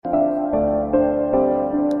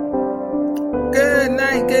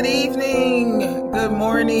Good evening, good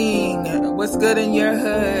morning, what's good in your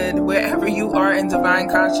hood, wherever you are in divine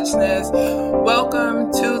consciousness.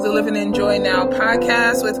 Welcome to the Living in Joy Now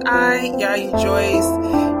podcast with Yayi Joyce,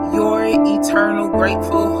 your eternal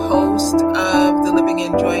grateful host of the Living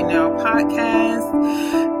in Joy Now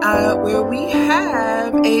podcast, where we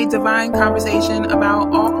have a divine conversation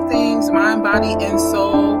about all things mind, body, and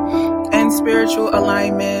soul, and spiritual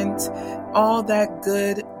alignment, all that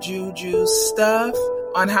good juju stuff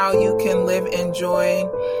on how you can live in joy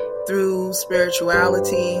through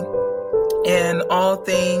spirituality and all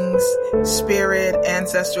things spirit,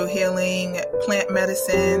 ancestral healing, plant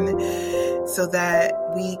medicine, so that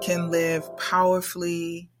we can live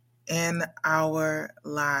powerfully in our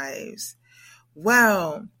lives.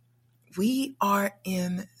 Well, we are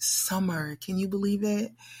in summer. Can you believe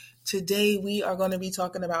it? Today, we are going to be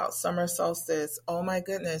talking about summer solstice. Oh my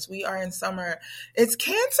goodness, we are in summer. It's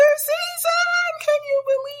Cancer season. Can you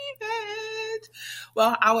believe it?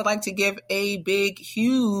 Well, I would like to give a big,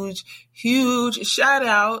 huge shout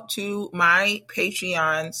out to my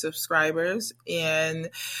Patreon subscribers. And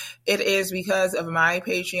it is because of my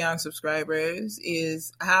Patreon subscribers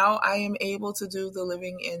is how I am able to do the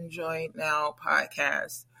Living in Joy Now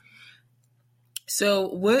podcast. So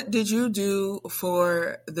what did you do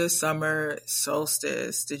for the summer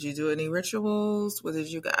solstice? Did you do any rituals? What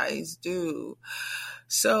did you guys do?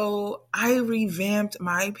 So I revamped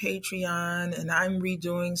my Patreon and I'm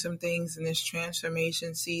redoing some things in this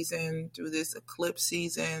transformation season through this eclipse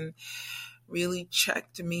season. Really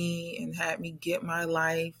checked me and had me get my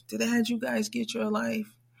life. Did I have you guys get your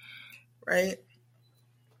life? Right?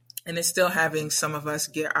 And it's still having some of us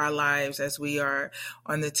get our lives as we are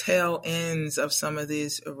on the tail ends of some of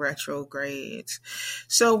these retrogrades.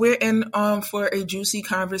 So we're in for a juicy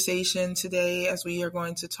conversation today as we are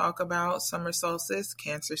going to talk about summer solstice,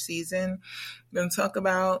 Cancer season. We're going to talk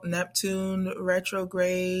about Neptune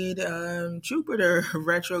retrograde, Jupiter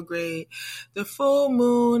retrograde, the full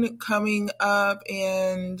moon coming up,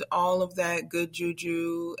 and all of that good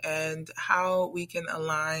juju, and how we can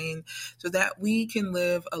align so that we can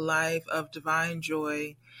live a life of divine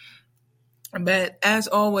joy. But as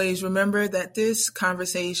always, remember that this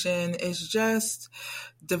conversation is just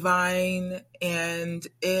divine, and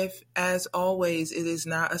if, as always, it is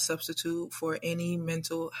not a substitute for any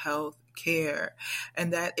mental health care,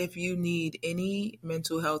 and that if you need any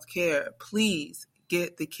mental health care, please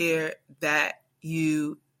get the care that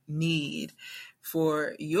you need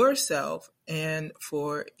for yourself and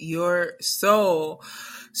for your soul.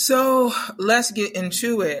 So let's get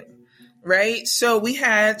into it, right? So we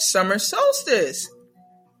had summer solstice.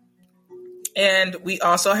 And we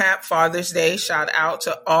also have Father's Day. Shout out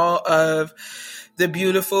to all of the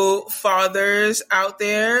beautiful fathers out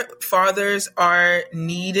there. Fathers are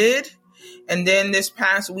needed. And then this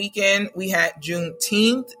past weekend, we had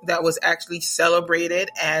Juneteenth that was actually celebrated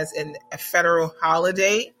as a federal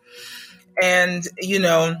holiday. And, you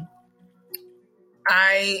know,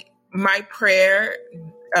 my prayer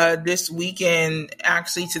this weekend,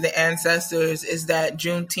 actually, to the ancestors is that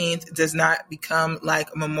Juneteenth does not become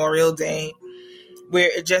like Memorial Day, where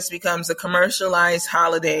it just becomes a commercialized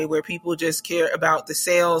holiday where people just care about the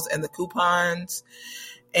sales and the coupons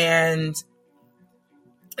and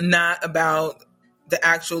not about the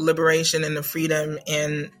actual liberation and the freedom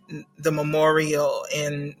and the memorial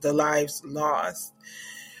and the lives lost.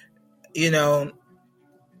 You know,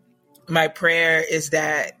 my prayer is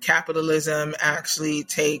that capitalism actually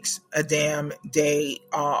takes a damn day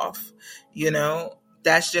off. You know,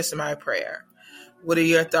 that's just my prayer. What are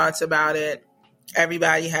your thoughts about it?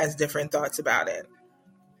 Everybody has different thoughts about it.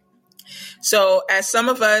 So as some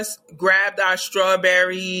of us grabbed our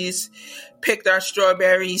strawberries, picked our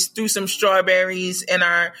strawberries, threw some strawberries in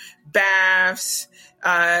our baths,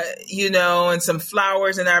 and some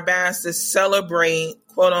flowers in our baths to celebrate,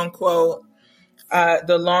 quote unquote,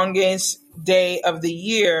 the longest day of the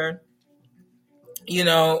year, you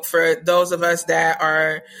know, for those of us that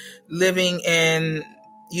are living in,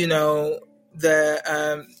 you know,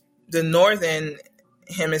 the northern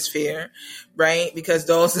hemisphere, right? Because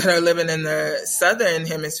those that are living in the southern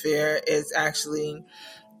hemisphere is actually,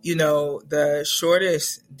 you know, the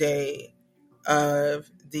shortest day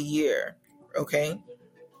of the year. Okay.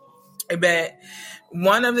 But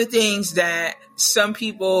one of the things that some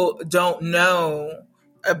people don't know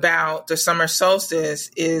about the summer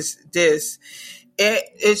solstice is this.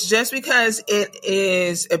 It's just because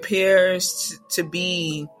it appears to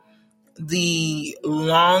be the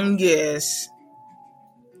longest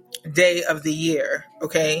day of the year,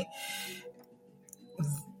 okay?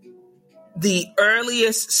 The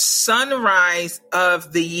earliest sunrise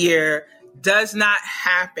of the year does not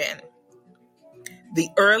happen. The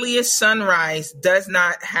earliest sunrise does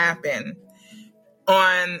not happen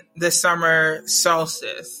on the summer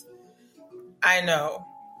solstice. I know.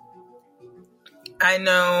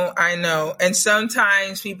 And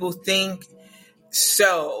sometimes people think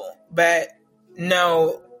so, but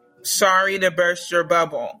no, sorry to burst your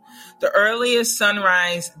bubble. The earliest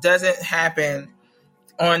sunrise doesn't happen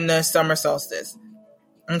on the summer solstice.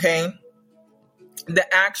 Okay? The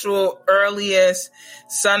actual earliest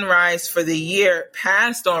sunrise for the year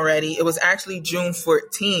passed already. It was actually June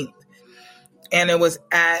 14th. And it was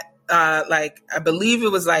at I believe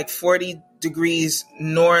it was like 40 degrees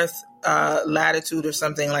north latitude or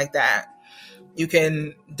something like that. You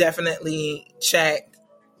can definitely check.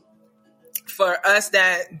 For us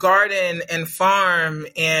that garden and farm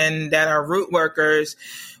and that are root workers,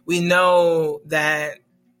 we know that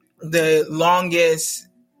the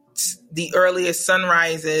earliest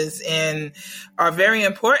sunrises are very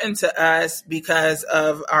important to us because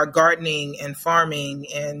of our gardening and farming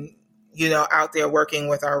and, out there working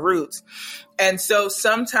with our roots. And so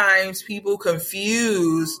sometimes people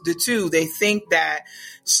confuse the two. They think that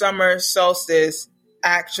summer solstice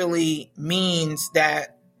actually means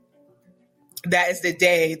that is the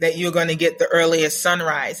day that you're going to get the earliest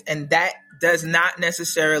sunrise. And that does not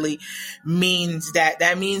necessarily means that.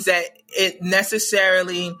 That means that it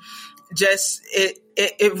necessarily just,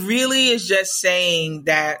 it really is just saying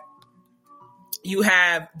that you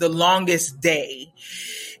have the longest day.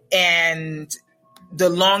 And the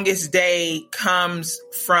longest day comes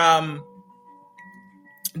from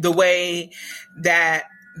the way that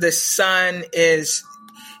the sun is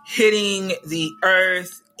hitting the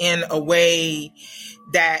earth in a way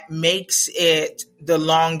that makes it the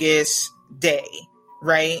longest day,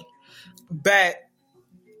 right? But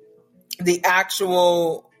the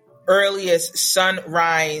actual earliest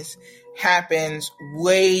sunrise happens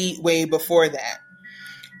way, way before that.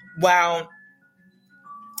 While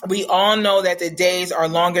we all know that the days are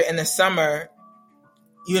longer in the summer,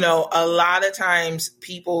 a lot of times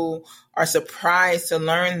people are surprised to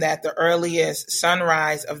learn that the earliest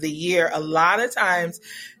sunrise of the year, a lot of times,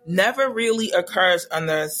 never really occurs on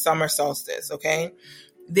the summer solstice, okay?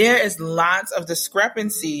 There is lots of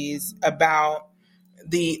discrepancies about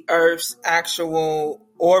the Earth's actual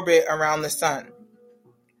orbit around the sun,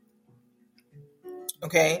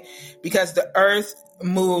 okay? Because the Earth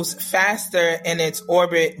moves faster in its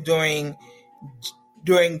orbit during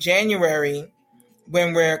January,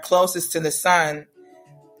 when we're closest to the sun,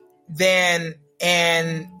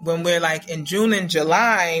 and when we're like in June and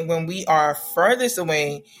July, when we are furthest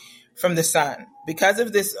away from the sun because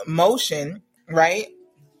of this motion, right?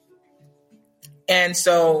 And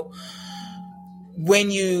so when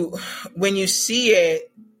you see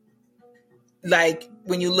it, like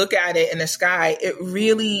when you look at it in the sky, it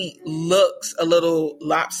really looks a little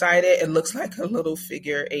lopsided. It looks like a little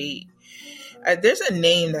figure 8. There's a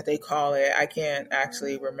name that they call it. I can't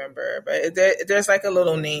actually remember, but there's like a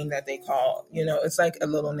little name that they call, it's like a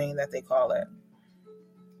little name that they call it.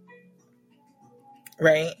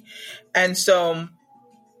 Right? And so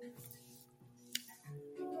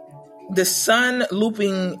the sun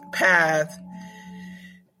looping path,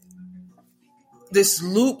 this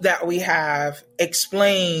loop that we have,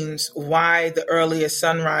 explains why the earliest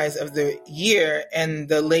sunrise of the year and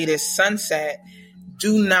the latest sunset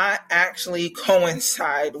do not actually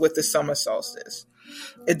coincide with the summer solstice.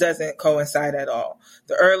 It doesn't coincide at all.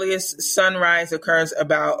 The earliest sunrise occurs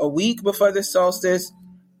about a week before the solstice,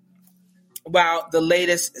 while the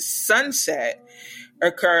latest sunset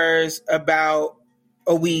occurs about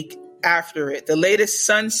a week after it. The latest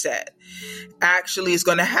sunset actually is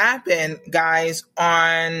going to happen, guys,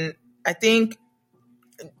 on, I think,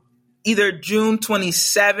 either June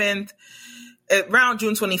 27th, around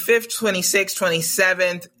June 25th, 26th,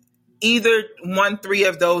 27th, either 1-3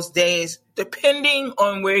 of those days, depending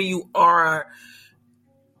on where you are,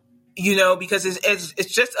 because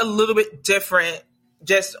it's just a little bit different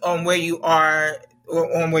just on where you are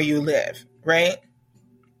or on where you live, right?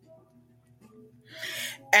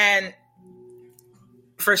 And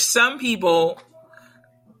for some people,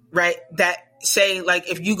 right, that say, like,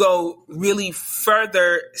 if you go really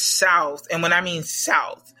further south, and when I mean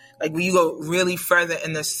south, like when you go really further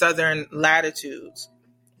in the southern latitudes,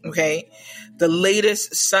 okay, the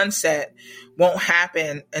latest sunset won't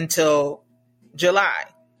happen until July.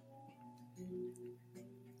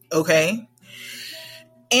 Okay?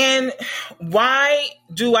 And why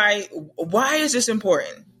is this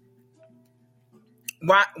important?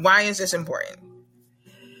 Why is this important?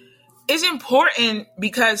 It's important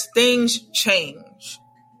because things change.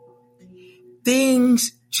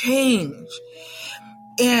 Things change.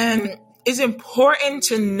 And it's important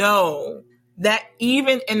to know that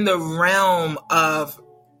even in the realm of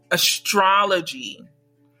astrology,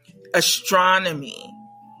 astronomy,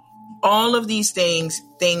 all of these things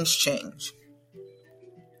change.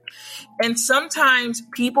 And sometimes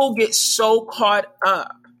people get so caught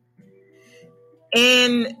up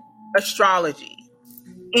in astrology,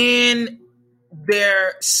 in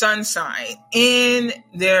their sun sign, in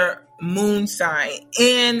their moon sign,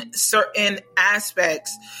 in certain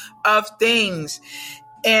aspects of things,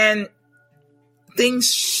 and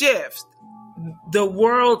things shift. The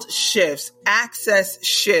world shifts, access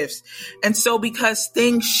shifts. And so because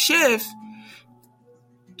things shift,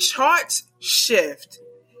 charts shift,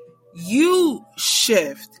 you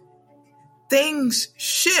shift, things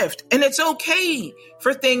shift. And it's okay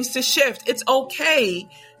for things to shift. It's okay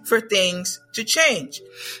for things to change.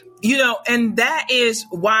 And that is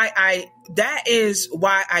why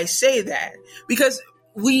I say that, because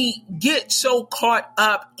we get so caught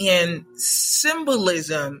up in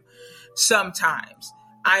symbolism sometimes.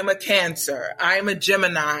 I'm a Cancer, I'm a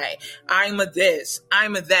Gemini, I'm a this,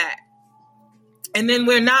 I'm a that. And then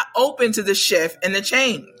we're not open to the shift and the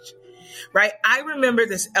change, right? I remember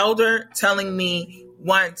this elder telling me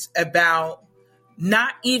once about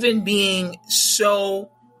not even being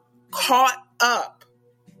so caught up,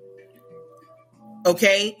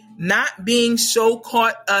 okay? Not being so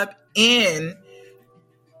caught up in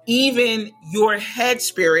even your head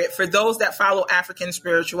spirit, for those that follow African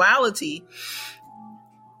spirituality,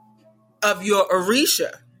 of your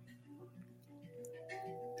Orisha,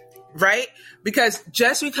 right? Because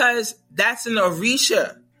just because that's an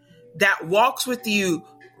Orisha that walks with you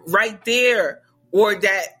right there, or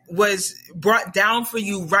that was brought down for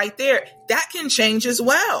you right there, that can change as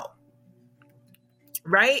well,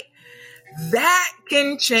 right? That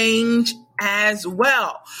can change as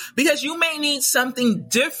well, because you may need something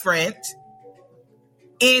different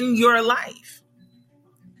in your life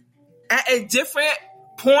at a different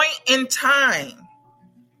point in time.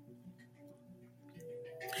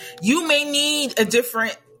 You may need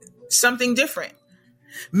something different.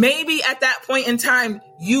 Maybe at that point in time,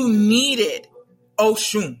 you needed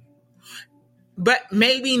Oshun, but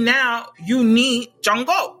maybe now you need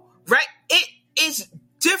Jango, right? It is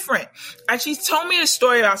different. And she told me a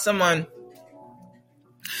story about someone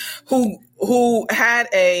who had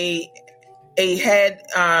a head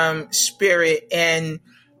spirit, and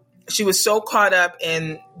she was so caught up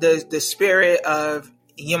in the spirit of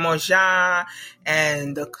Yemoja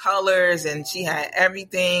and the colors, and she had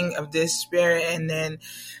everything of this spirit, and then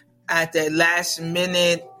at the last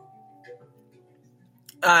minute,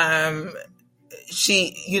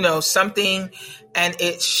 she, something, and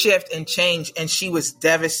it shift and change, and she was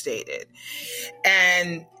devastated.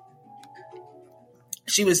 And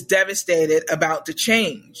she was devastated about the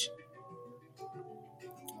change.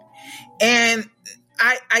 And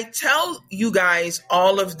I tell you guys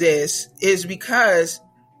all of this is because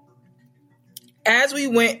as we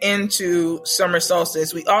went into summer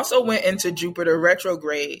solstice, we also went into Jupiter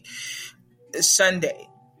retrograde Sunday.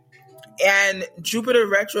 And Jupiter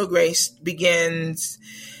retrograde began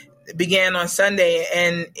on Sunday,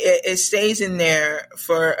 and it stays in there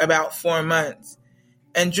for about 4 months.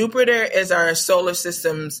 And Jupiter is our solar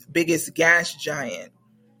system's biggest gas giant.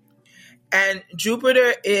 And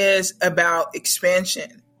Jupiter is about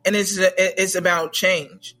expansion, and it's about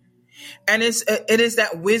change. And it is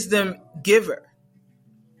that wisdom giver.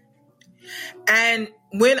 And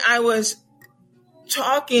when I was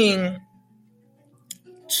talking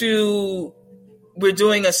we're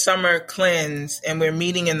doing a summer cleanse, and we're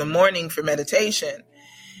meeting in the morning for meditation.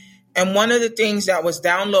 And one of the things that was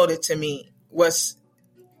downloaded to me was,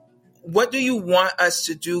 what do you want us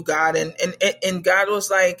to do, God? And God was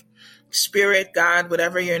like, Spirit, God,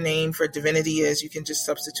 whatever your name for divinity is, you can just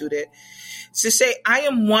substitute it. To say, I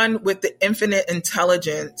am one with the infinite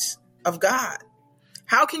intelligence of God.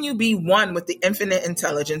 How can you be one with the infinite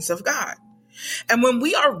intelligence of God? And when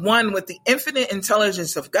we are one with the infinite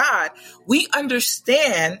intelligence of God, we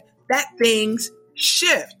understand that things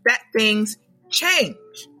shift, that things change.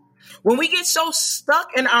 When we get so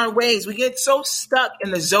stuck in our ways, we get so stuck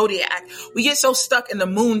in the zodiac, we get so stuck in the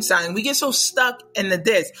moon sign, we get so stuck in the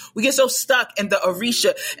this, we get so stuck in the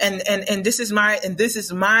Orisha, and this is my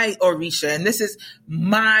Orisha, and this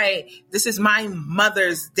is my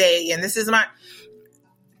Mother's Day, and this is my.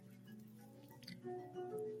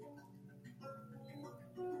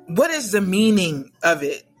 What is the meaning of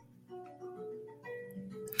it?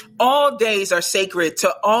 All days are sacred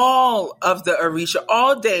to all of the Orisha.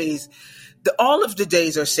 All of the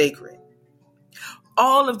days are sacred.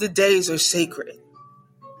 All of the days are sacred.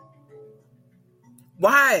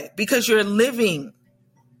 Why? Because you're living,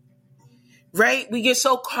 right? We get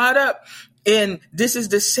so caught up in this is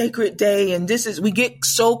the sacred day, and we get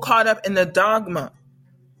so caught up in the dogma.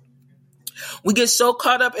 We get so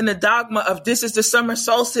caught up in the dogma of this is the summer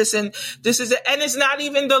solstice, and and it's not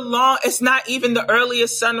even it's not even the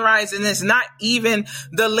earliest sunrise, and it's not even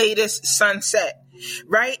the latest sunset,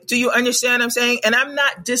 right? Do you understand what I'm saying? And I'm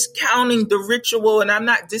not discounting the ritual, and I'm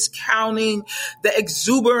not discounting the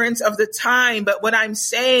exuberance of the time, but what I'm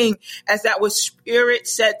saying is that what Spirit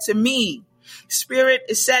said to me,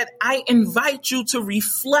 Spirit said, I invite you to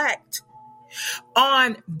reflect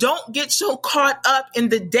on, don't get so caught up in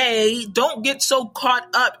the day. Don't get so caught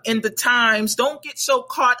up in the times. Don't get so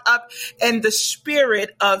caught up in the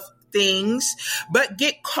spirit of things, but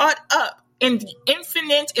get caught up in the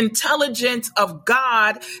infinite intelligence of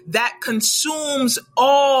God that consumes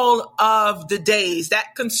all of the days,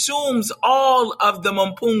 that consumes all of the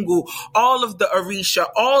Mpungu, all of the Orisha,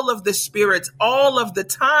 all of the spirits, all of the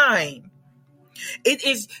time. It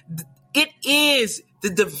is the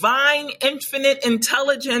divine infinite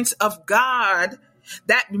intelligence of God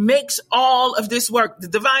that makes all of this work. The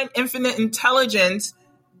divine infinite intelligence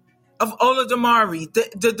of Olodumare,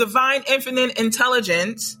 the divine infinite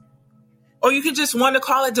intelligence, or you can just want to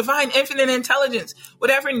call it divine infinite intelligence,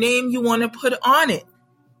 whatever name you want to put on it.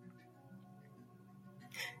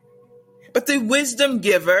 But the wisdom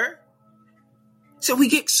giver, so we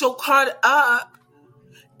get so caught up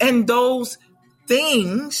in those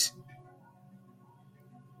things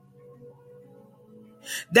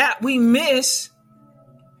that we miss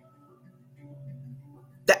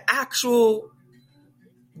the actual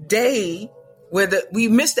day where the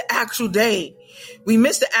actual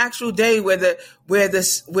day where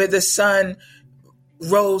the sun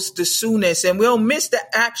rose the soonest, and we'll miss the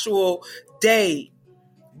actual day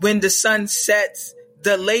when the sun sets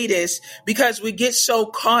the latest, because we get so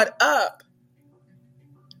caught up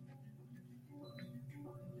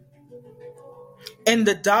in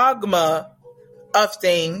the dogma of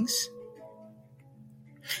things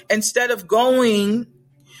instead of going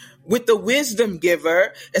with the wisdom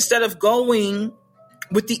giver, instead of going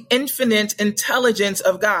with the infinite intelligence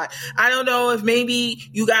of God. I don't know if maybe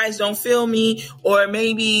you guys don't feel me, or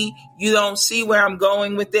maybe you don't see where I'm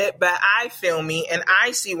going with it, but I feel me and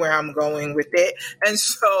I see where I'm going with it. And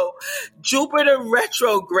so Jupiter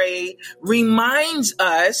retrograde reminds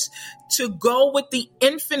us to go with the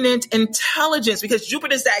infinite intelligence, because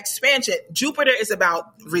Jupiter is that expansion. Jupiter is about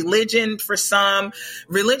religion for some.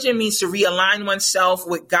 Religion means to realign oneself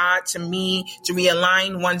with God. To me, to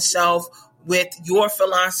realign oneself with your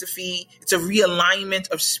philosophy. It's a realignment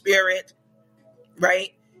of spirit, right?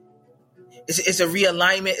 It's a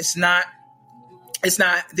realignment. It's not,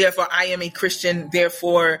 therefore I am a Christian,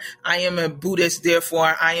 therefore I am a Buddhist,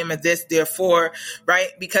 therefore I am a this, therefore, right?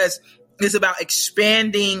 Because it's about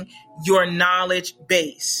expanding your knowledge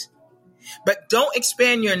base. But don't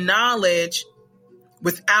expand your knowledge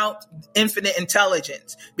without infinite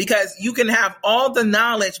intelligence, because you can have all the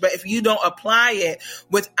knowledge, but if you don't apply it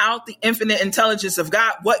without the infinite intelligence of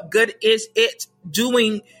God, what good is it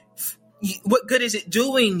doing? What good is it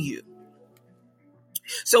doing you?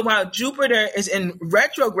 So while Jupiter is in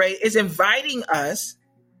retrograde, is inviting us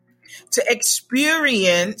to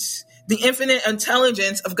experience the infinite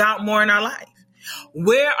intelligence of God more in our life.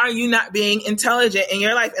 Where are you not being intelligent in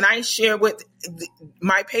your life? And I share with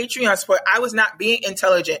my Patreon support, I was not being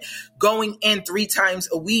intelligent going in 3 times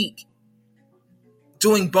a week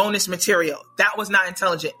doing bonus material. That was not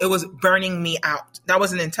intelligent. It was burning me out. That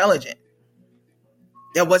wasn't intelligent.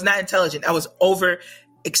 That was not intelligent. I was over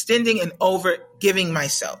extending and over giving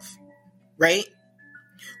myself, right?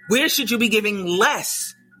 Where should you be giving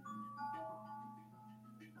less?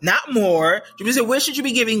 Not more. You say, where should you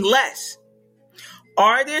be giving less?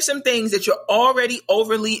 Are there some things that you're already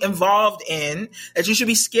overly involved in that you should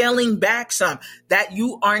be scaling back some, that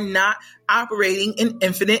you are not operating in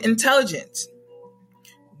infinite intelligence?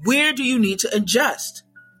 Where do you need to adjust?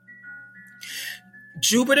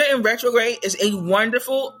 Jupiter in retrograde is a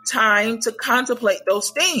wonderful time to contemplate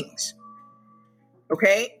those things.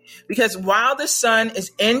 Okay? Because while the sun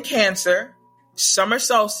is in Cancer, summer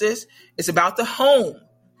solstice is about the home.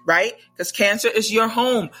 Right? Because Cancer is your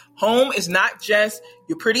home. Home is not just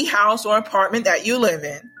your pretty house or apartment that you live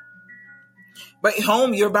in, but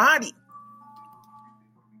home, your body.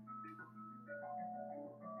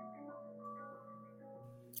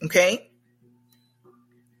 Okay?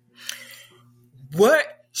 What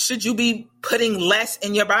should you be putting less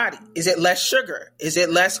in your body? Is it less sugar? Is it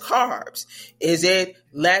less carbs? Is it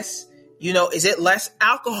less, is it less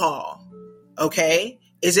alcohol? Okay?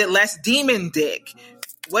 Is it less demon dick?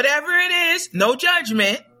 whatever it is, no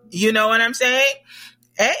judgment. You know what I'm saying?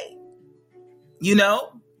 Hey,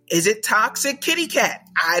 is it toxic kitty cat?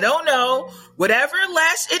 I don't know. Whatever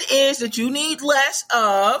less it is that you need less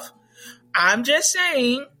of, I'm just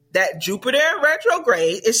saying that Jupiter in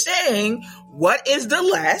retrograde is saying, what is the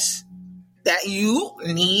less that you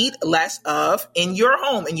need less of in your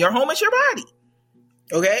home? And your home is your body.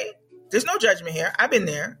 Okay? There's no judgment here. I've been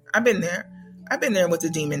there. I've been there with the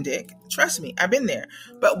demon dick. Trust me, I've been there.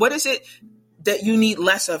 But what is it that you need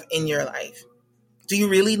less of in your life? Do you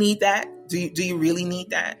really need that? Do you really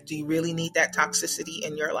need that? Do you really need that toxicity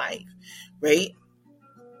in your life? Right?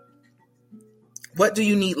 What do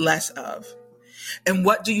you need less of? And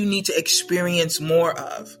what do you need to experience more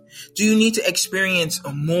of? Do you need to experience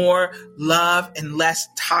more love and less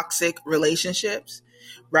toxic relationships?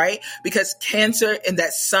 Right? Because Cancer, and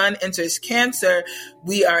that sun enters Cancer,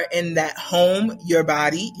 we are in that home, your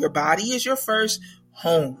body. Your body is your first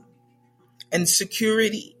home. And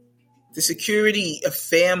security, the security of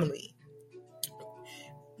family.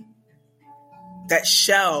 That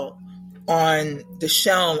shell on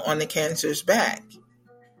the Cancer's back.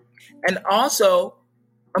 And also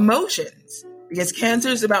emotions, because Cancer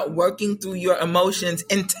is about working through your emotions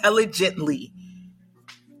intelligently.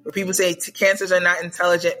 Where people say Cancers are not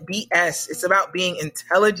intelligent, BS. It's about being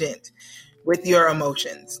intelligent with your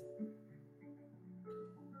emotions.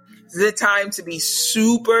 This is a time to be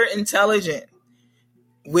super intelligent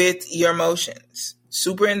with your emotions.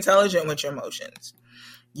 Super intelligent with your emotions.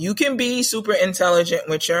 You can be super intelligent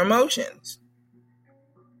with your emotions.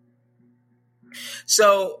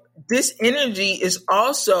 So this energy is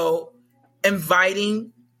also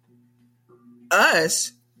inviting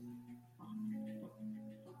us,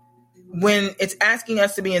 when it's asking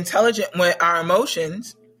us to be intelligent with our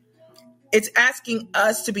emotions, it's asking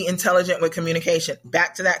us to be intelligent with communication.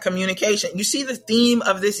 Back to that communication. You see the theme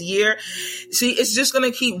of this year? See, it's just going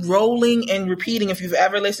to keep rolling and repeating. If you've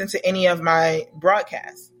ever listened to any of my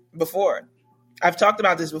broadcasts before, I've talked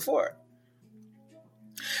about this before.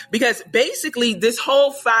 Because basically this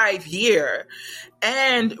whole 5-year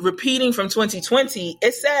and repeating from 2020,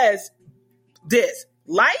 it says this: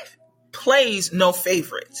 life plays no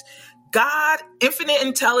favorites. God, infinite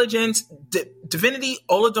intelligence, divinity,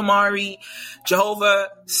 Olodumare, Jehovah,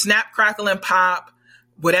 snap, crackle, and pop,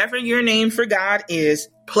 whatever your name for God is,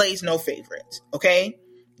 plays no favorites. Okay?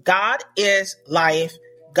 God is life.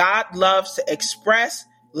 God loves to express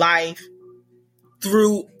life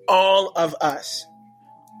through all of us.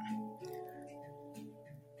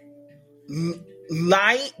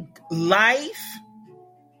 Life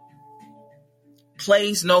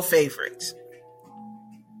plays no favorites.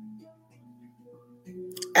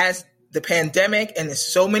 As the pandemic and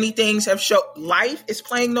so many things have shown, life is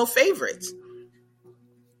playing no favorites.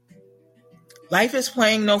 Life is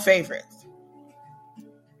playing no favorites.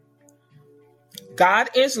 God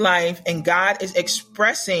is life, and God is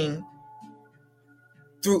expressing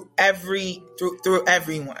through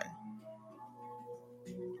everyone.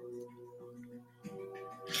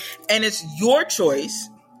 And it's your choice.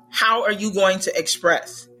 How are you going to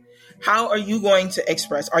express? How are you going to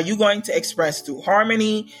express? Are you going to express through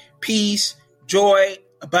harmony, peace, joy,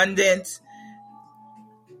 abundance,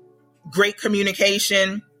 great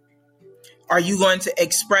communication? Are you going to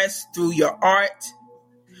express through your art?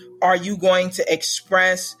 Are you going to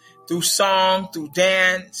express through song, through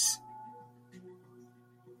dance?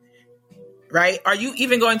 Right? Are you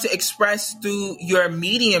even going to express through your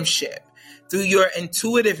mediumship, through your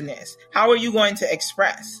intuitiveness? How are you going to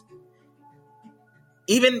express?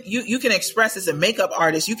 Even you can express as a makeup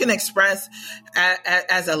artist. You can express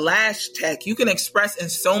as a lash tech. You can express in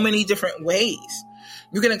so many different ways.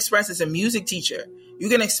 You can express as a music teacher. You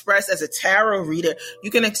can express as a tarot reader.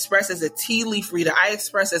 You can express as a tea leaf reader. I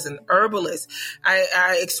express as an herbalist.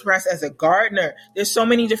 I express as a gardener. There's so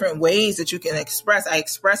many different ways that you can express. I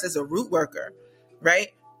express as a root worker, right?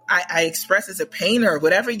 I express as a painter.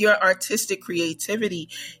 Whatever your artistic creativity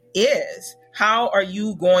is, how are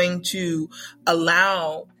you going to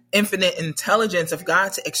allow infinite intelligence of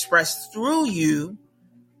God to express through you?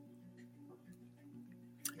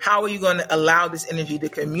 How are you going to allow this energy to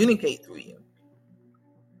communicate through you?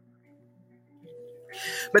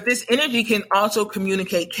 But this energy can also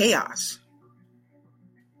communicate chaos.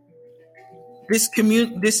 This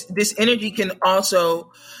energy can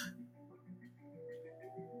also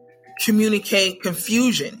communicate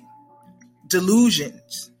confusion,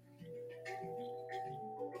 delusions.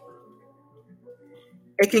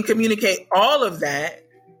 It can communicate all of that,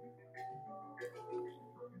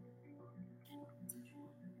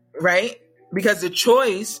 right? Because the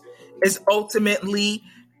choice is ultimately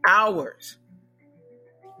ours.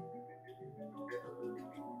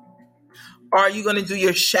 are you going to do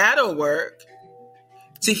your shadow work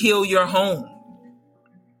to heal your home?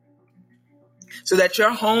 So that your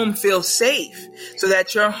home feels safe, so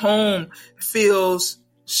that your home feels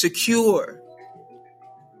secure.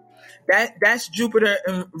 That's Jupiter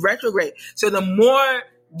in retrograde. So the more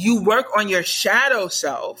you work on your shadow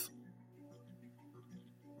self,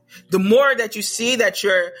 the more that you see that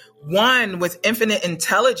you're one with infinite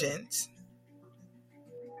intelligence,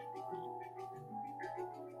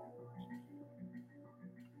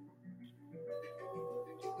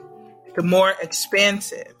 the more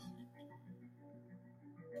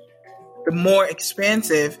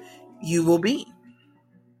expansive you will be.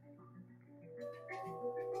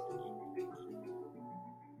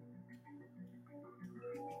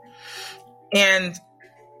 And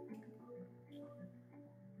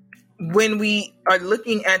when we are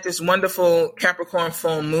looking at this wonderful Capricorn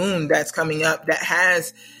full moon that's coming up, that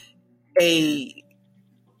has a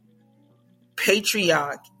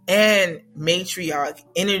patriarch and matriarch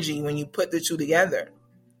energy, when you put the two together,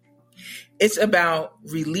 it's about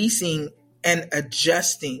releasing and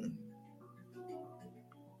adjusting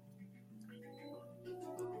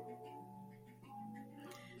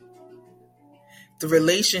the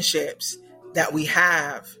relationships that we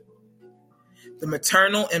have, the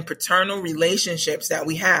maternal and paternal relationships that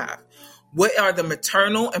we have. What are the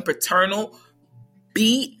maternal and paternal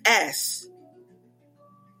BS,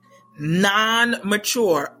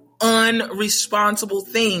 non-mature, unresponsible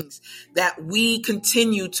things that we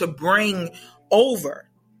continue to bring over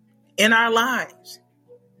in our lives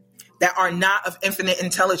that are not of infinite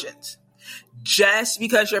intelligence? Just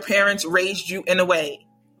because your parents raised you in a way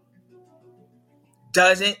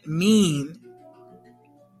doesn't mean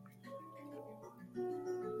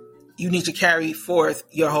you need to carry forth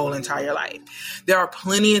your whole entire life. There are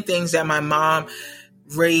plenty of things that my mom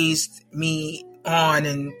raised me on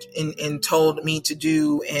and told me to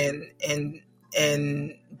do and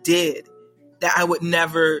did that I would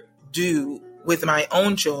never do with my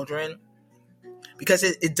own children, because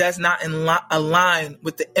it does not align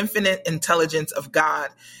with the infinite intelligence of God,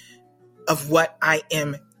 of what I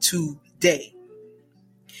am today.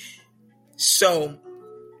 So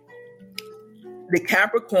the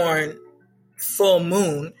Capricorn full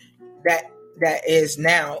moon that is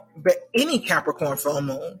now, but any Capricorn full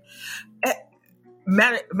moon,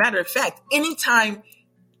 matter of fact, anytime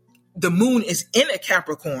the moon is in a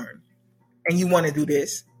Capricorn and you want to do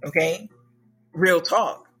this, okay, real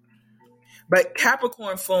talk. But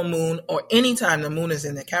Capricorn full moon, or anytime the moon is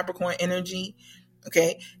in the Capricorn energy,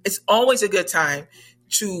 okay, it's always a good time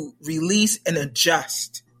to release and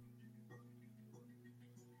adjust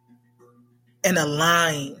and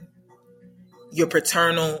align your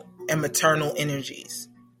paternal and maternal energies.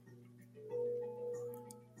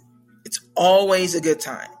 It's always a good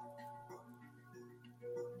time.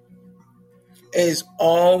 It is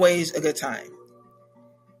always a good time.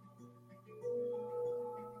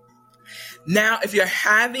 Now, if you're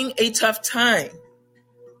having a tough time,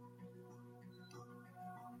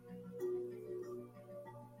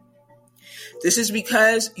 this is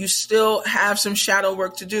because you still have some shadow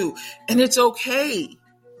work to do, and it's okay.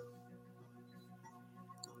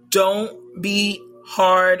 Don't be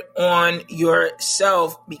hard on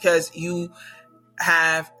yourself because you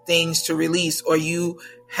have things to release or you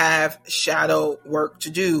have shadow work to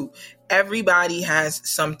do. Everybody has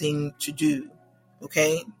something to do,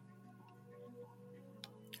 okay?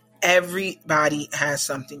 Everybody has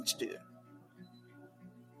something to do.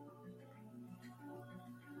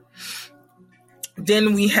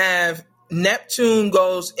 Then we have Neptune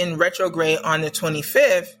goes in retrograde on the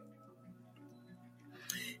 25th.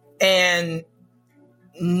 And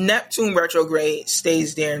Neptune retrograde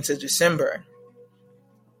stays there until December.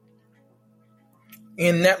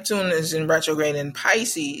 And Neptune is in retrograde in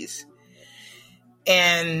Pisces.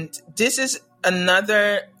 And this is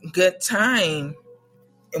another good time.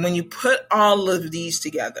 And when you put all of these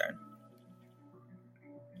together,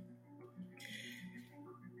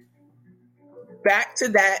 back to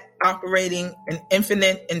that operating an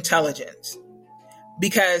infinite intelligence.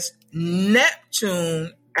 Because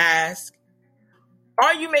Neptune asks,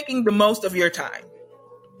 are you making the most of your time?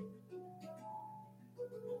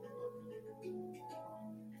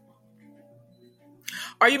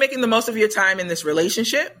 Are you making the most of your time in this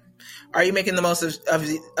relationship? Are you making the most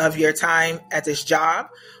of your time at this job?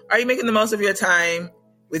 Are you making the most of your time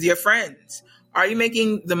with your friends? Are you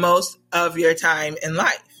making the most of your time in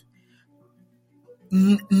life?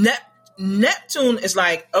 Neptune is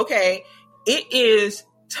like, okay, it is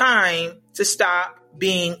time to stop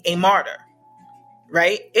being a martyr,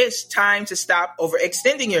 right? It's time to stop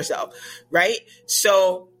overextending yourself, right?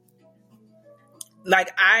 So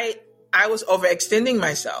like I was overextending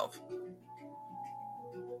myself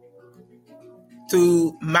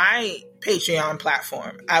through my Patreon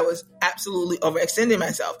platform. I was absolutely overextending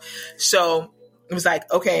myself. So it was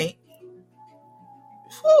like, okay,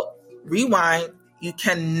 rewind. You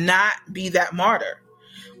cannot be that martyr.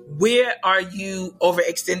 Where are you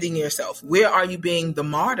overextending yourself? Where are you being the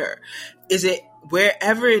martyr? Is it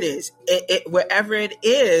wherever it is? Wherever it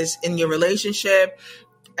is in your relationship,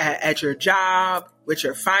 at your job, with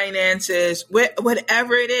your finances,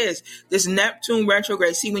 whatever it is, this Neptune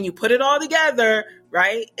retrograde. See, when you put it all together,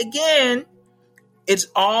 right? Again, it's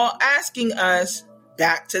all asking us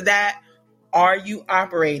back to that. Are you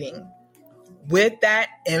operating with that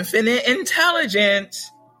infinite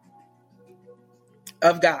intelligence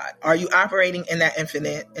of God? Are you operating in that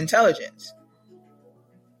infinite intelligence?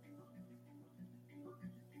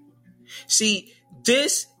 See,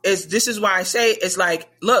 this is why I say it's like,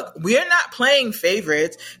 look, we're not playing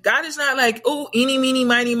favorites. God is not like, oh, eeny, meeny,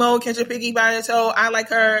 miny, mo, catch a piggy by the toe. I like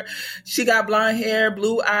her. She got blonde hair,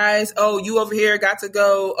 blue eyes. Oh, you over here got to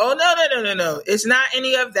go. Oh, no. It's not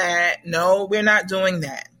any of that. No, we're not doing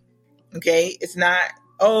that. Okay. It's not,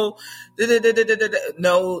 oh,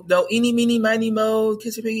 no, eeny, meeny, miny, mo,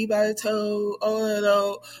 catch a piggy by the toe. Oh,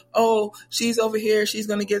 no. Oh, she's over here. She's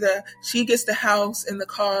going to she gets the house and the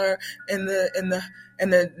car and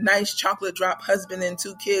the nice chocolate drop husband and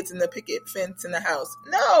 2 kids and the picket fence in the house.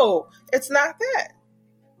 No, it's not that.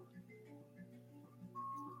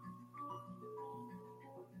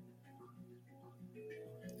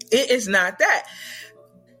 It is not that.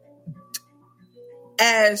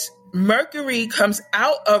 As Mercury comes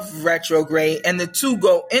out of retrograde and the 2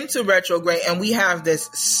 go into retrograde, and we have this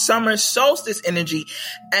summer solstice energy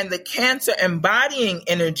and the Cancer embodying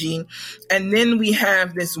energy, and then we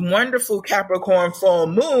have this wonderful Capricorn full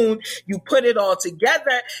moon. You put it all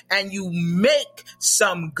together and you make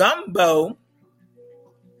some gumbo,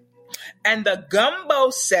 and the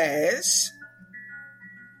gumbo says,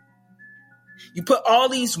 you put all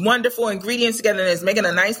these wonderful ingredients together and it's making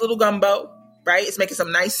a nice little gumbo. Right? It's making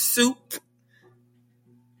some nice soup.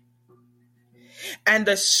 And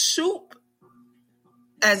the soup,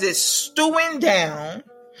 as it's stewing down,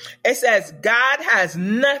 it says God has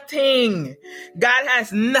nothing. God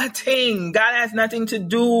has nothing. God has nothing to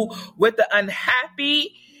do with the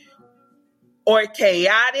unhappy or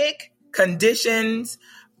chaotic conditions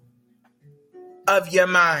of your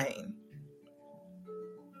mind.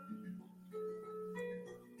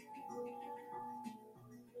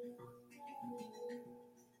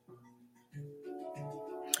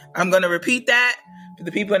 I'm going to repeat that for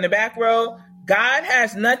the people in the back row. God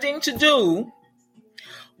has nothing to do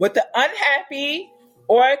with the unhappy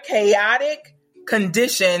or chaotic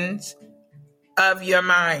conditions of your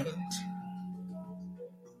mind.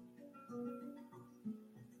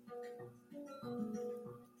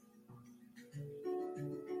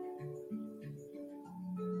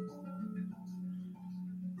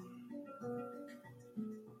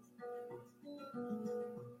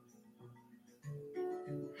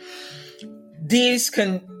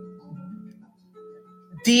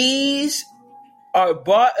 These are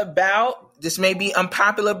brought about. This may be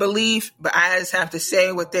unpopular belief, but I just have to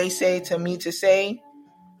say what they say to me to say.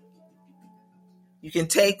 You can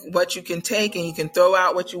take what you can take and you can throw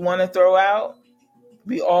out what you want to throw out.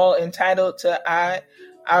 We all entitled to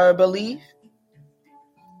our belief.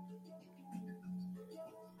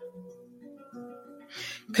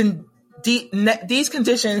 These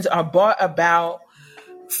conditions are brought about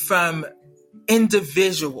from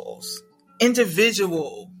individual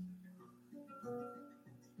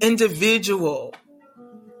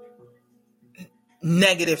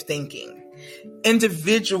negative thinking,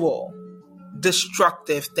 individual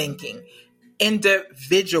destructive thinking,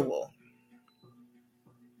 individual.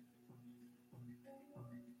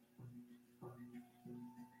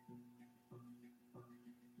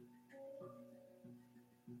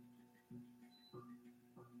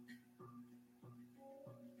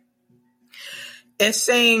 It's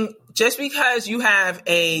saying just because you have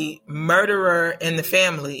a murderer in the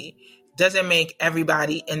family doesn't make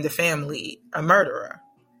everybody in the family a murderer.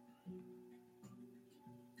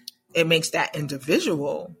 It makes that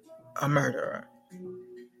individual a murderer.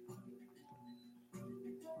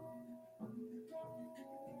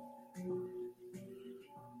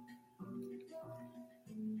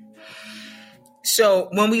 So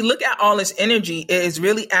when we look at all this energy, it is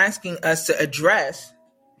really asking us to address,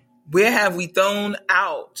 where have we thrown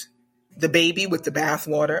out the baby with the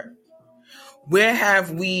bathwater? Where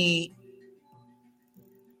have we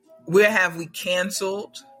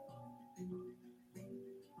canceled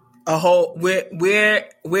where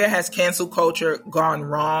has cancel culture gone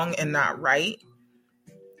wrong and not right?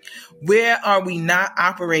 Where are we not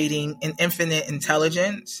operating in infinite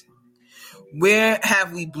intelligence? Where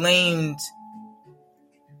have we blamed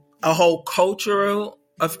a whole culture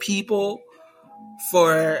of people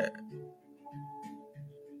for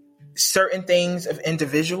certain things of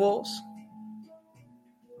individuals?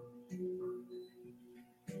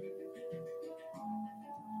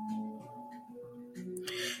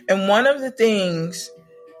 And one of the things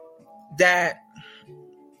that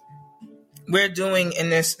we're doing in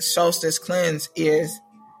this solstice cleanse is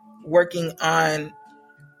working on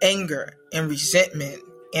anger and resentment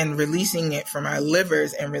and releasing it from our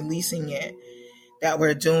livers and releasing it, that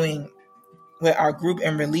we're doing with our group,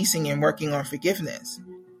 and releasing and working on forgiveness.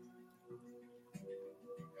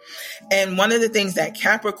 And one of the things that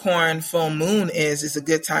Capricorn full moon is a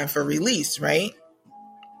good time for release, right?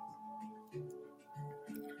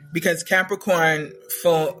 Because Capricorn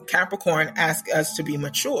asks us to be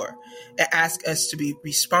mature. It asks us to be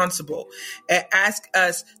responsible. It asks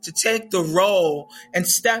us to take the role and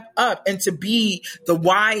step up and to be the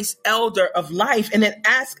wise elder of life. And it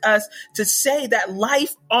asks us to say that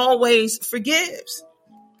life always forgives.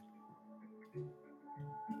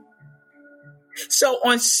 So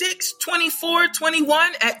on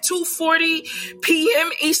 6/24/21 at 2:40 p.m.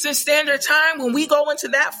 Eastern Standard Time, when we go into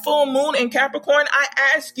that full moon in Capricorn, I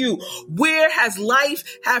ask you, where has life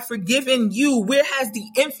have forgiven you? Where has the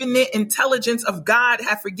infinite intelligence of God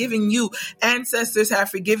have forgiven you? Ancestors have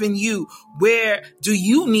forgiven you. Where do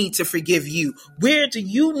you need to forgive you? Where do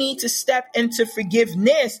you need to step into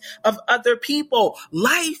forgiveness of other people?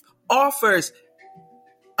 Life offers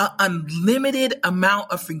an unlimited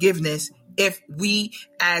amount of forgiveness if we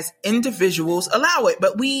as individuals allow it.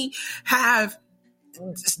 But we have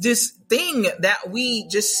this thing that we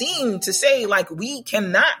just seem to say, like, we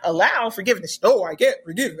cannot allow forgiveness. Oh, I can't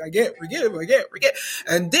forgive.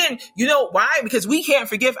 And then, you know why? Because we can't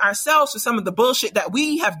forgive ourselves for some of the bullshit that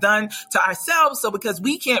we have done to ourselves. So because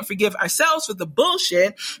we can't forgive ourselves for the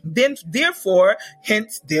bullshit, then therefore,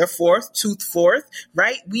 tooth forth,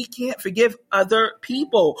 right? We can't forgive other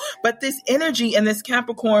people. But this energy and this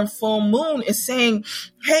Capricorn full moon is saying,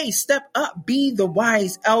 hey, step up, be the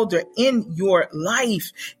wise elder in your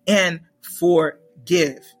life and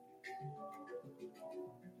forgive.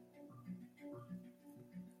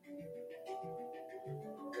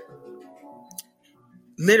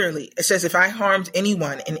 Literally, it says, if I harmed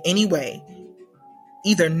anyone in any way,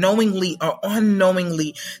 either knowingly or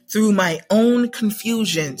unknowingly, through my own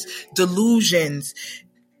confusions, delusions,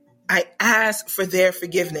 I ask for their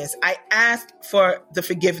forgiveness. I ask for the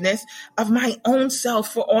forgiveness of my own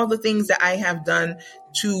self for all the things that I have done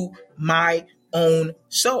to my own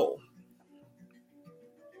soul.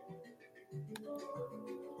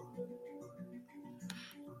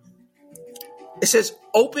 It says,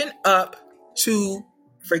 open up to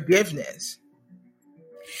forgiveness.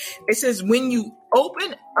 It says, when you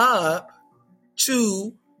open up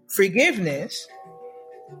to forgiveness,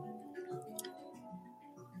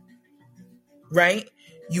 right?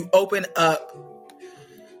 You open up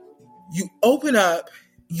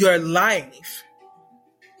your life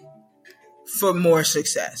for more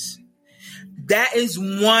success. That is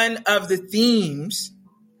one of the themes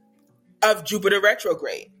of Jupiter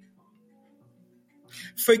retrograde.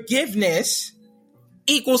 Forgiveness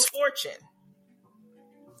equals fortune.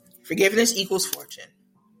 Forgiveness equals fortune.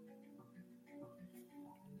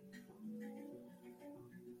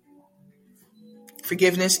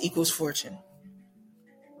 Forgiveness equals fortune.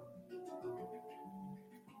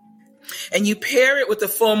 And you pair it with the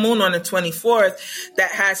full moon on the 24th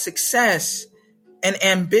that has success and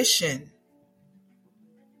ambition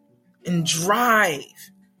and drive.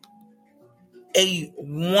 A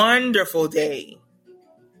wonderful day.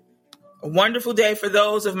 A wonderful day for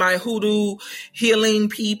those of my hoodoo healing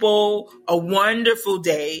people. A wonderful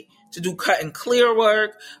day to do cut and clear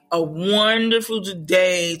work. A wonderful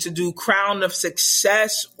day to do crown of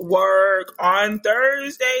success work on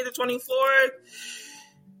Thursday, the 24th.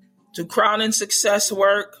 To crown and success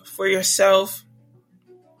work for yourself.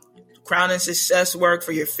 Crown and success work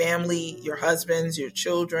for your family, your husbands, your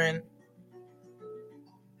children.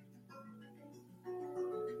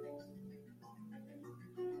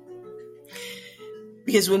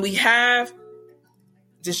 Because when we have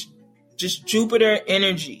this Jupiter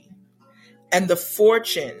energy and the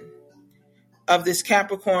fortune of this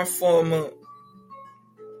Capricorn full moon,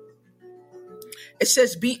 it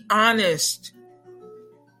says be honest.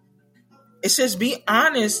 It says be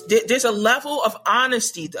honest. There's a level of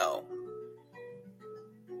honesty, though.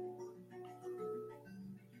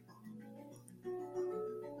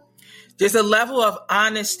 There's a level of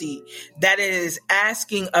honesty that it is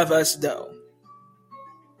asking of us, though.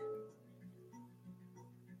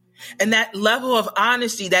 And that level of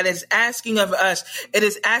honesty that is asking of us, it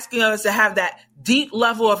is asking us to have that deep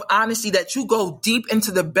level of honesty that you go deep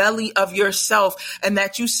into the belly of yourself and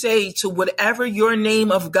that you say to whatever your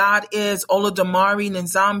name of God is, Olodumare,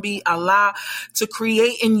 Nzambi, Allah, to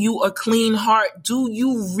create in you a clean heart. Do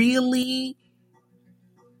you really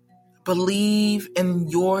believe in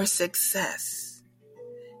your success?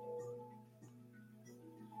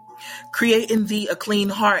 Create in thee a clean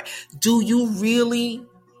heart. Do you really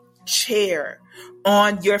cheer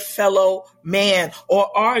on your fellow man?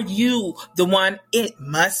 Or are you the one, it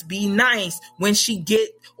must be nice when she get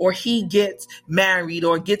or he gets married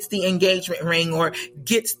or gets the engagement ring or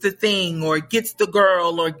gets the thing or gets the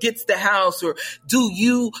girl or gets the house? Or do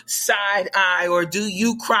you side eye or do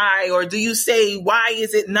you cry or do you say, why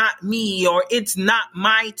is it not me, or it's not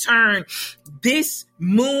my turn? This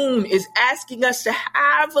moon is asking us to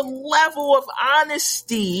have a level of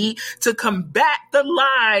honesty to combat the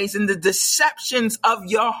lies and the deceptions of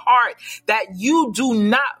your heart, that you do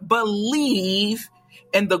not believe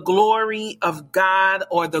in the glory of God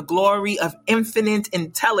or the glory of infinite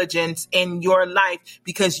intelligence in your life,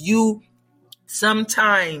 because you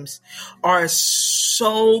sometimes are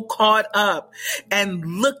so caught up and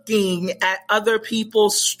looking at other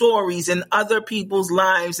people's stories and other people's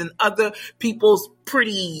lives and other people's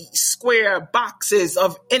pretty square boxes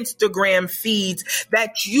of Instagram feeds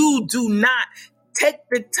that you do not take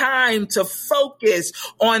the time to focus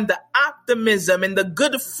on the optimism and the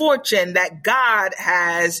good fortune that God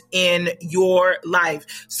has in your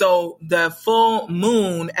life. So the full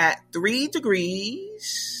moon at 3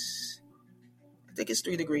 degrees, I think it's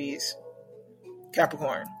 3 degrees,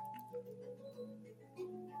 Capricorn,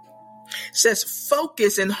 says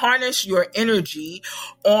focus and harness your energy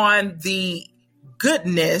on the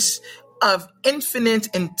goodness of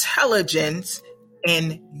infinite intelligence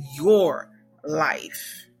in your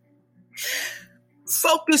life.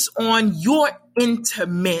 Focus on your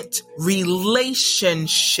intimate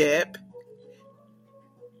relationship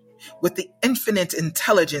with the infinite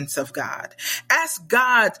intelligence of God. Ask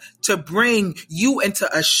God to bring you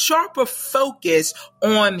into a sharper focus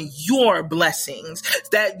on your blessings,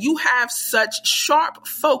 that you have such sharp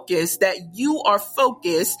focus, that you are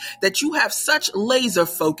focused, that you have such laser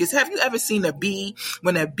focus. Have you ever seen a bee?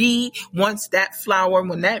 When a bee wants that flower,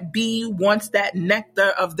 when that bee wants that nectar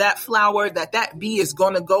of that flower, that bee is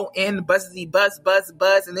going to go in, buzzy, buzz, buzz,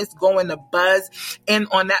 buzz, and it's going to buzz in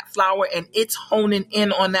on that flower, and it's honing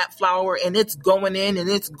in on that flower, and it's going in and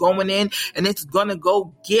it's going in and it's going to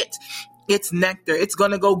go get its nectar. It's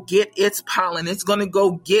going to go get its pollen. It's going to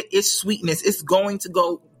go get its sweetness. It's going to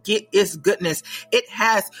go get its goodness. It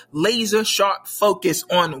has laser sharp focus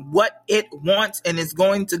on what it wants and it's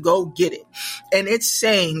going to go get it. And it's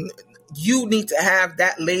saying you need to have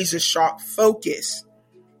that laser sharp focus.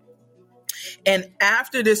 And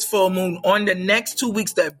after this full moon, on the next 2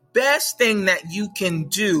 weeks, the best thing that you can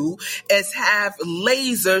do is have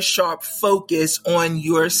laser sharp focus on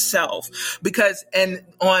yourself, and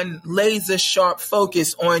on laser sharp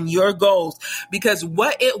focus on your goals, because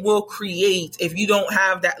what it will create if you don't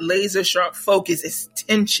have that laser sharp focus is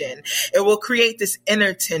tension. It will create this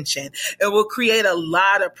inner tension. It will create a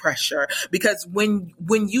lot of pressure, because when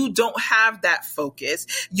you don't have that focus,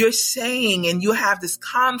 you're saying, and you have this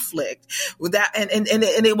conflict with that, and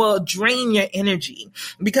it will drain your energy,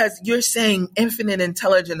 because you're saying, infinite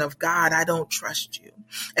intelligence of God, I don't trust you.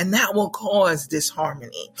 And that will cause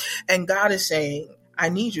disharmony. And God is saying, I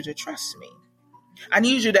need you to trust me. I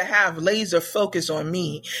need you to have laser focus on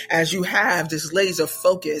me as you have this laser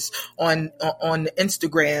focus on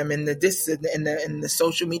Instagram and the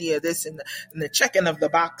social media, this and the checking of the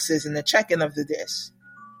boxes and the checking of the this.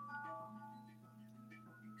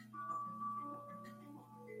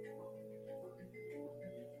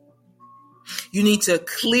 You need to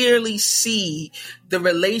clearly see the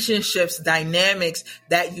relationships dynamics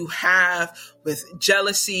that you have with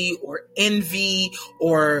jealousy or envy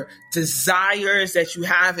or desires that you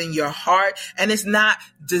have in your heart. And it's not,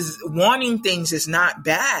 wanting things is not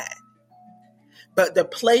bad, but the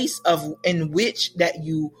place in which that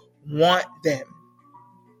you want them.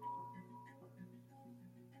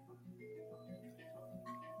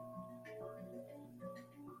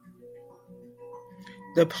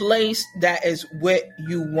 The place that is what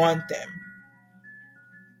you want them.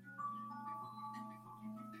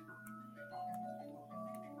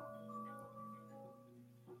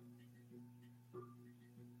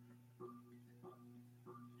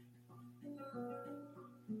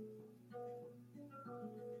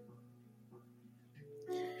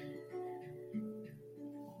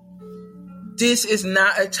 This is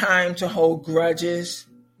not a time to hold grudges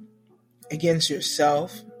against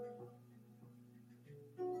yourself.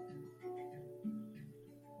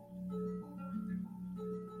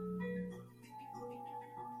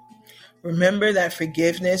 Remember that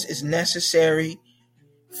forgiveness is necessary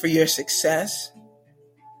for your success.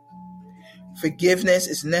 Forgiveness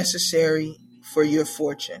is necessary for your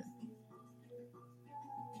fortune.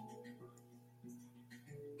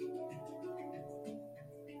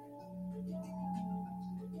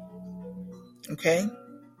 Okay?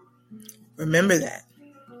 Remember that.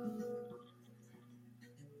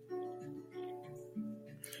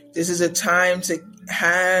 This is a time to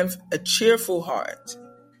have a cheerful heart,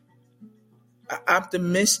 an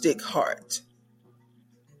optimistic heart,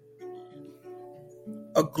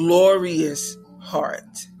 a glorious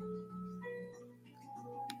heart,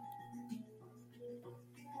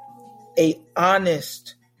 an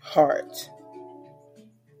honest heart.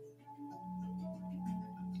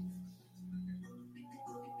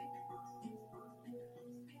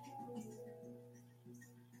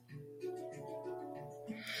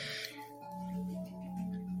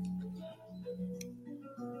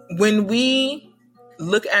 When we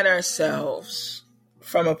look at ourselves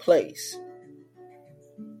from a place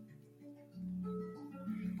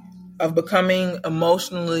of becoming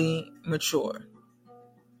emotionally mature,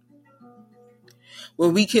 where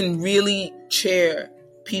we can really cheer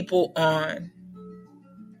people on,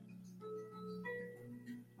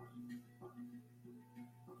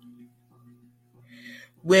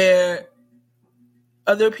 where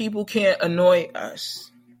other people can't annoy us,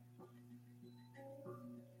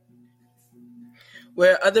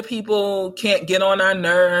 where other people can't get on our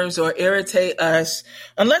nerves or irritate us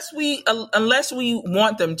unless we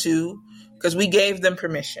want them to, because we gave them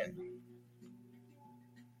permission.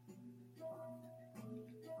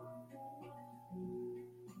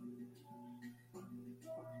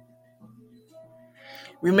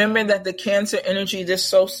 Remember that the Cancer energy, this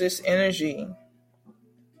solstice energy,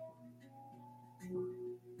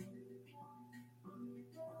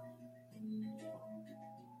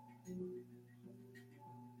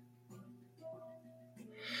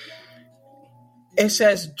 it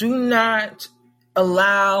says, do not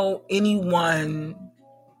allow anyone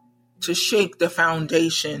to shake the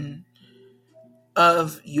foundation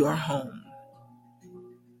of your home.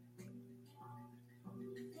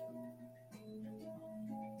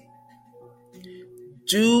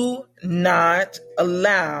 Do not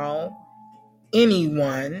allow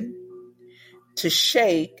anyone to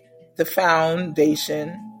shake the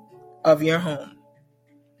foundation of your home.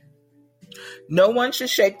 No one should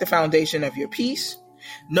shake the foundation of your peace.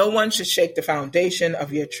 No one should shake the foundation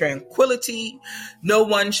of your tranquility. No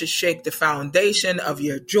one should shake the foundation of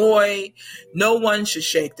your joy. No one should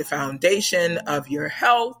shake the foundation of your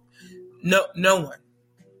health. No one.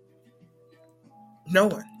 No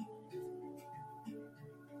one.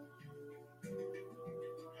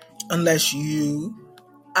 Unless you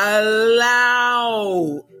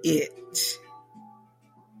allow it.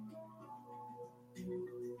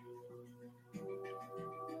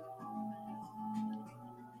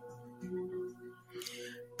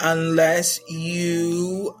 Unless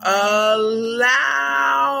you allow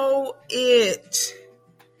it.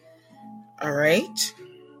 All right?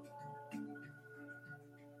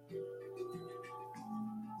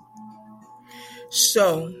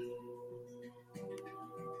 So,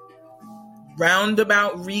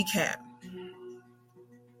 roundabout recap.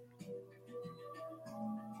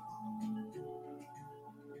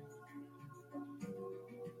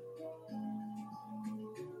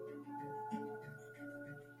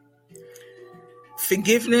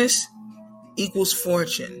 Forgiveness equals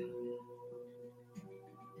fortune.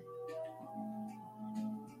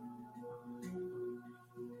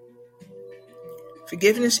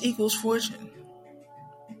 Forgiveness equals fortune.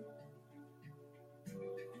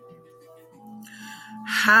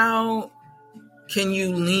 How can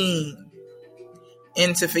you lean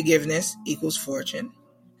into forgiveness equals fortune?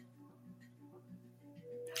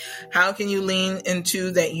 How can you lean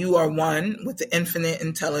into that you are one with the infinite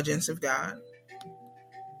intelligence of God?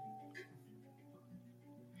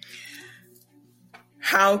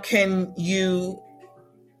 How can you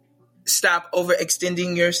stop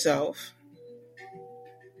overextending yourself?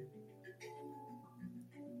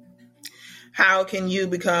 How can you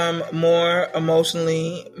become more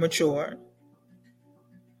emotionally mature?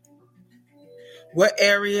 What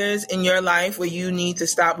areas in your life where you need to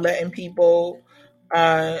stop letting people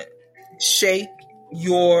shake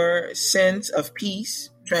your sense of peace,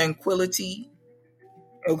 tranquility,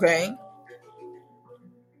 okay?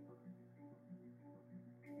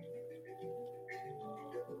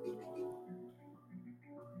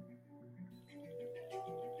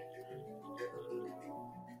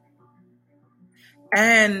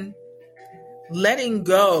 and letting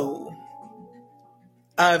go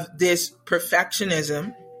of this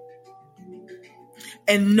perfectionism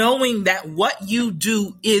and knowing that what you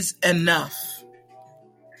do is enough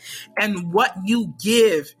and what you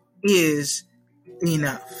give is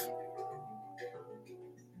enough.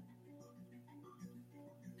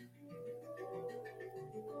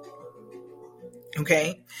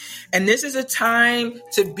 Okay? And this is a time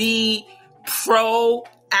to be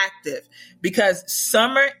proactive, because the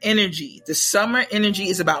summer energy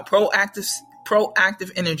is about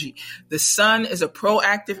proactive energy. The sun is a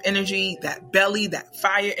proactive energy, that belly, that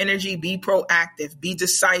fire energy. Be proactive, be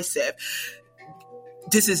decisive.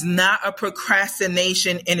 This is not a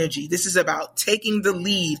procrastination energy. This is about taking the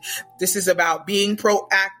lead. This is about being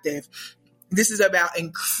proactive. This is about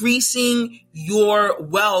increasing your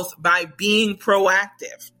wealth by being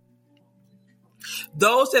proactive.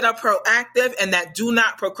 Those that are proactive and that do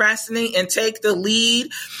not procrastinate and take the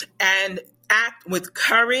lead and act with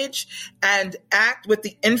courage and act with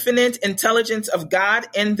the infinite intelligence of God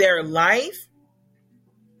in their life,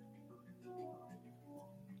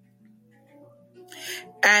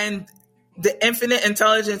 and the infinite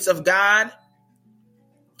intelligence of God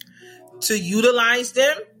to utilize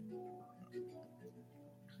them,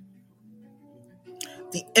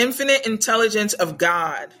 the infinite intelligence of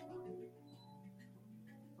God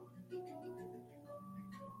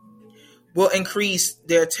will increase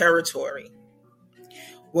their territory,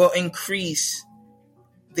 will increase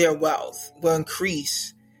their wealth, will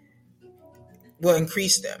increase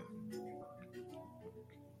them.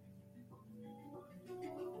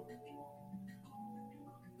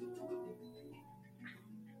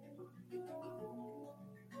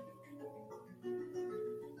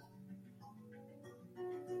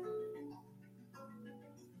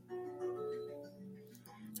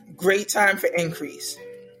 Great time for increase.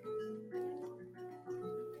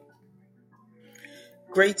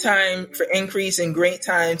 Great time for increase and great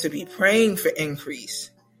time to be praying for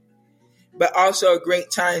increase. But also a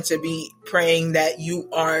great time to be praying that you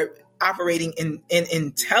are operating in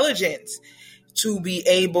intelligence to be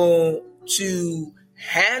able to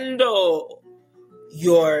handle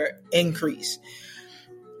your increase.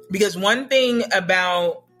 Because one thing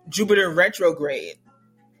about Jupiter retrograde,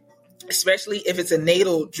 especially if it's a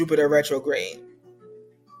natal Jupiter retrograde,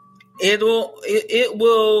 it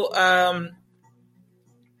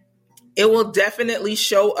will definitely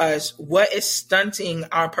show us what is stunting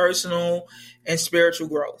our personal and spiritual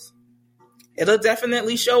growth. It'll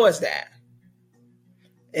definitely show us that.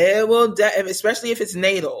 It will, especially if it's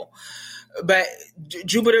natal. But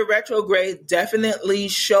Jupiter retrograde definitely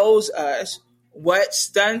shows us what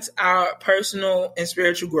stunts our personal and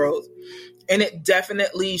spiritual growth. And it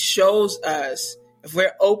definitely shows us, if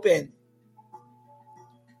we're open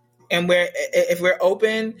and we're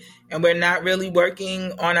not really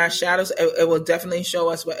working on our shadows, it will definitely show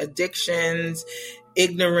us what addictions,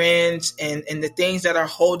 ignorance, and the things that are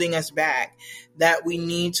holding us back that we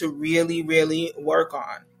need to really, really work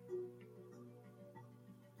on.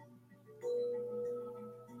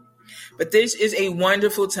 But this is a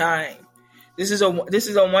wonderful time. This is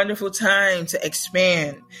a wonderful time to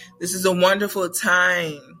expand. This is a wonderful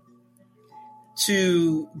time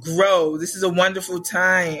to grow. This is a wonderful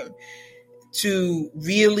time to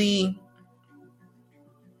really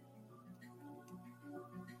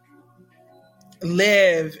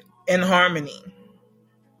live in harmony.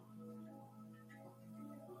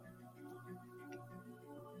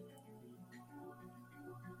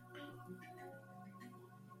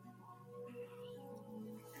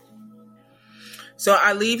 So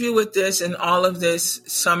I leave you with this and all of this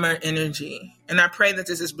summer energy. And I pray that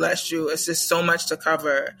this has blessed you. It's just so much to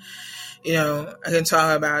cover. I can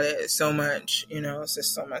talk about it so much. It's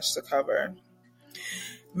just so much to cover.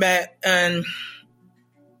 But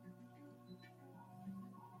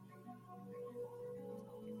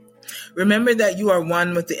remember that you are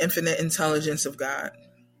one with the infinite intelligence of God.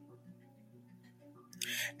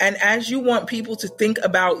 And as you want people to think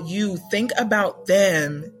about you, think about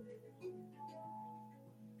them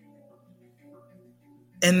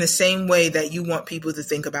in the same way that you want people to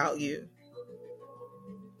think about you.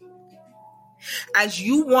 As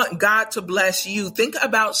you want God to bless you, think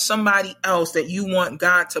about somebody else that you want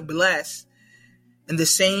God to bless in the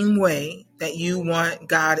same way that you want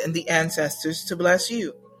God and the ancestors to bless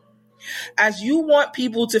you. As you want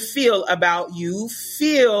people to feel about you,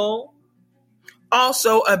 feel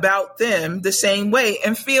also about them the same way,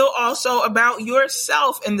 and feel also about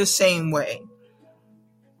yourself in the same way.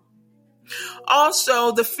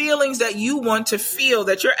 Also, the feelings that you want to feel,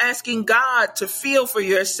 that you're asking God to feel for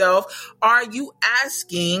yourself, are you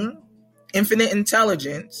asking infinite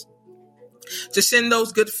intelligence to send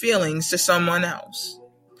those good feelings to someone else?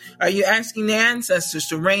 Are you asking the ancestors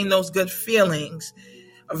to rain those good feelings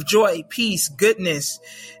of joy, peace, goodness,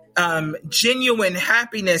 genuine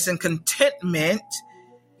happiness and contentment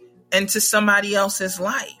into somebody else's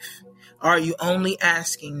life? Or are you only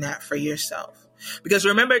asking that for yourself? Because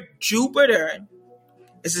remember, Jupiter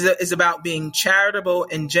is about being charitable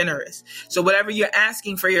and generous. So whatever you're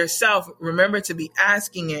asking for yourself, remember to be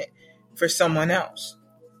asking it for someone else.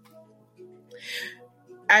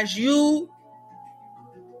 As you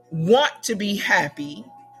want to be happy,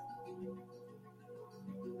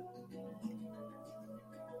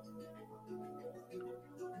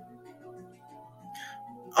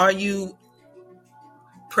 are you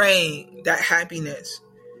praying that happiness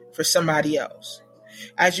for somebody else?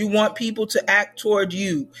 As you want people to act toward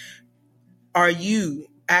you, are you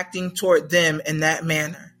acting toward them in that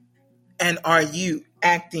manner? And are you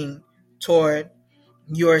acting toward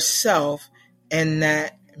yourself in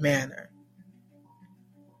that manner?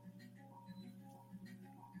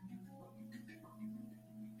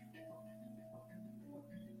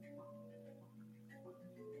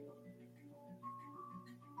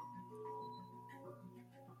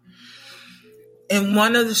 And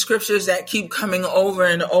one of the scriptures that keep coming over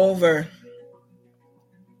and over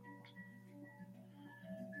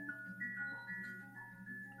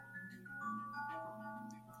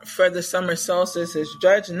for the summer solstice is,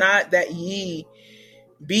 judge not that ye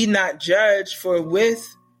be not judged, for with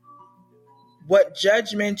what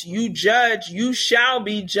judgment you judge, you shall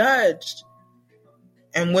be judged.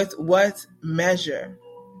 And with what measure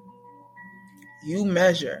you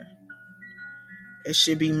measure, it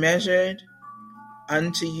should be measured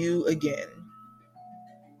unto you again.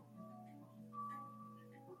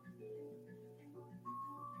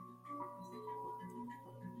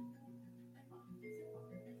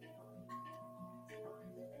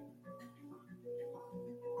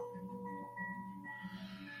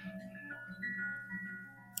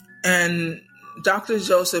 And Dr.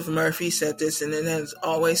 Joseph Murphy said this, and it has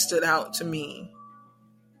always stood out to me.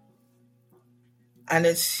 And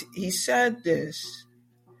he said this: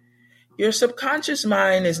 your subconscious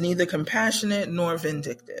mind is neither compassionate nor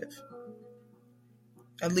vindictive.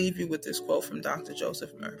 I'll leave you with this quote from Dr.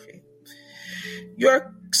 Joseph Murphy.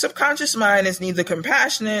 Your subconscious mind is neither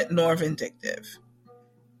compassionate nor vindictive.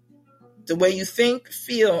 The way you think,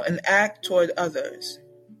 feel, and act toward others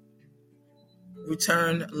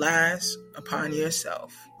return last upon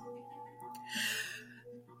yourself.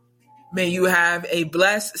 May you have a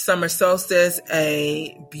blessed summer solstice,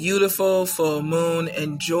 a beautiful full moon.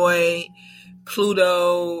 Enjoy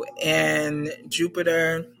Pluto and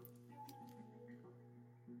Jupiter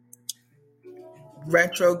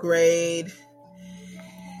retrograde.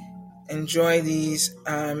 Enjoy these,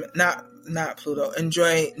 not Pluto.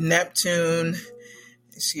 Enjoy Neptune.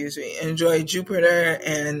 Enjoy Jupiter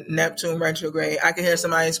and Neptune retrograde. I can hear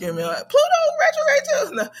somebody screaming like, Pluto retrograde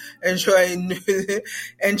too. No,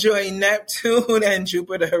 enjoy Neptune and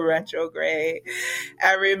Jupiter retrograde.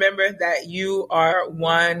 And remember that you are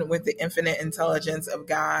one with the infinite intelligence of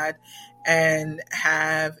God, and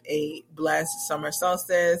have a blessed summer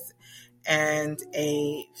solstice and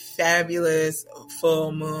a fabulous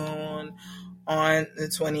full moon on the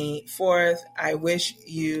 24th. I wish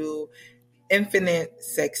you infinite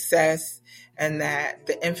success, and that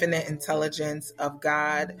the infinite intelligence of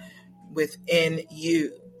God within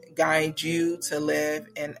you guide you to live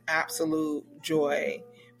in absolute joy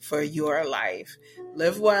for your life.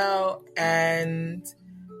 Live well and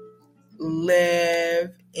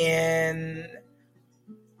live in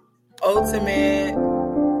ultimate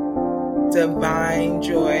divine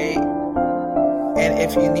joy. And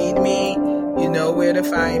if you need me, you know where to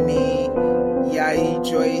find me.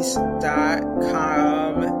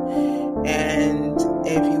 YaiJoyce.com. And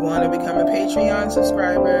if you want to become a Patreon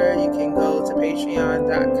subscriber, you can go to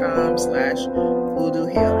patreon.com/voodoo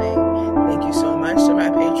healing.